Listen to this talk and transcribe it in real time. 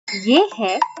ये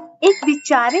है एक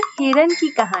बेचारे हिरन की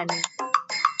कहानी।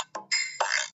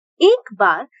 एक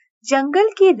बार जंगल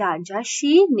के राजा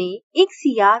शेर ने एक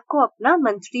सियार को अपना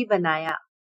मंत्री बनाया।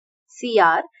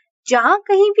 सियार जहाँ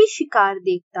कहीं भी शिकार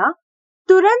देखता,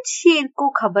 तुरंत शेर को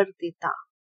खबर देता।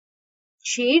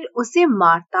 शेर उसे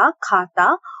मारता,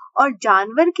 खाता और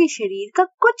जानवर के शरीर का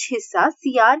कुछ हिस्सा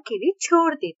सियार के लिए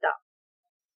छोड़ देता।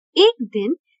 एक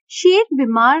दिन शेर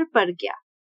बीमार पड़ गया।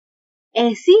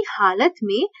 ऐसी हालत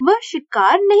में वह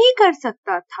शिकार नहीं कर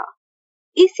सकता था,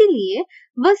 इसीलिए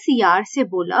वह सियार से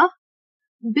बोला,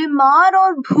 बीमार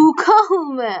और भूखा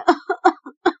हूं मैं।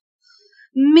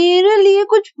 मेरे लिए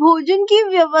कुछ भोजन की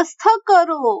व्यवस्था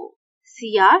करो।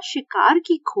 सियार शिकार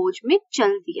की खोज में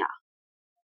चल दिया।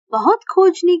 बहुत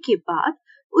खोजने के बाद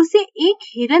उसे एक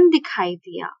हिरन दिखाई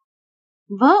दिया।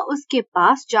 वह उसके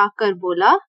पास जाकर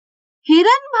बोला,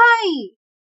 हिरन भाई,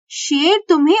 शेर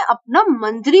तुम्हें अपना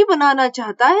मंत्री बनाना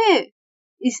चाहता है,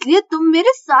 इसलिए तुम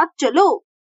मेरे साथ चलो।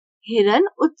 हिरन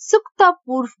उत्सुकता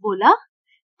पूर्व बोला,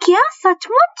 क्या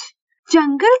सचमुच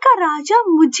जंगल का राजा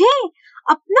मुझे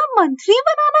अपना मंत्री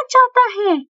बनाना चाहता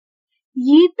है?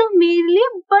 ये तो मेरे लिए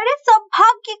बड़े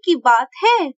सौभाग्य की बात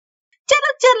है।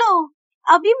 चलो चलो,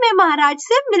 अभी मैं महाराज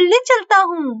से मिलने चलता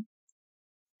हूँ।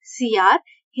 सियार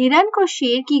हिरन को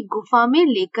शेर की गुफा में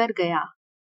लेकर गया।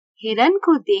 हिरन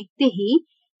को देखते ही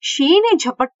शेर ने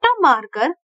झपट्टा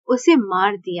मारकर उसे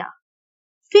मार दिया।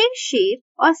 फिर शेर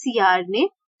और सियार ने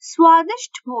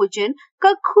स्वादिष्ट भोजन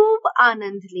का खूब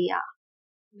आनंद लिया।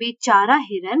 बेचारा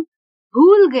हिरन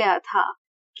भूल गया था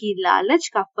कि लालच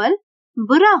का फल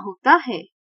बुरा होता है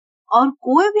और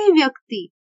कोई भी व्यक्ति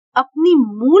अपनी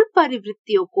मूल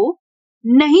प्रवृत्तियों को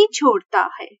नहीं छोड़ता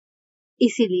है।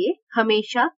 इसीलिए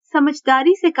हमेशा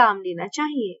समझदारी से काम लेना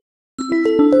चाहिए।